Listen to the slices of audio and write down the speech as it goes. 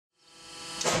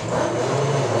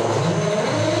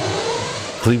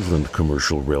Cleveland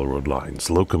Commercial Railroad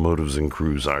Lines, locomotives and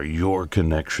crews are your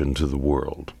connection to the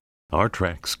world. Our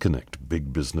tracks connect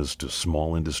big business to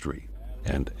small industry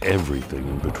and everything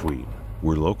in between.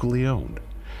 We're locally owned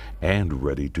and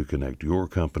ready to connect your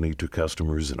company to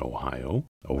customers in Ohio,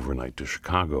 overnight to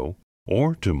Chicago,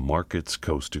 or to markets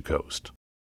coast to coast.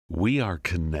 We are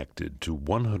connected to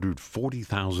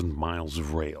 140,000 miles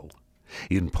of rail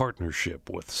in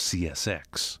partnership with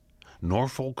CSX,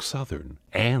 Norfolk Southern,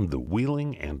 and the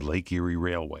Wheeling and Lake Erie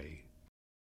Railway.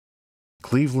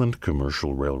 Cleveland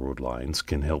Commercial Railroad Lines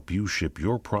can help you ship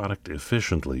your product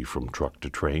efficiently from truck to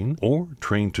train or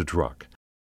train to truck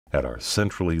at our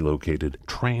centrally located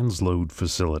transload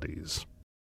facilities.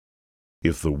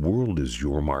 If the world is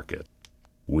your market,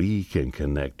 we can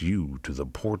connect you to the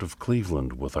Port of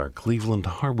Cleveland with our Cleveland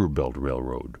Harbor Belt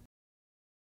Railroad.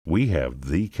 We have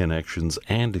the connections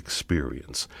and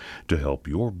experience to help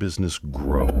your business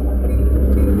grow.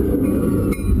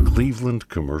 Cleveland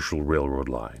Commercial Railroad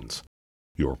Lines,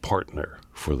 your partner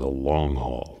for the long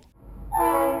haul.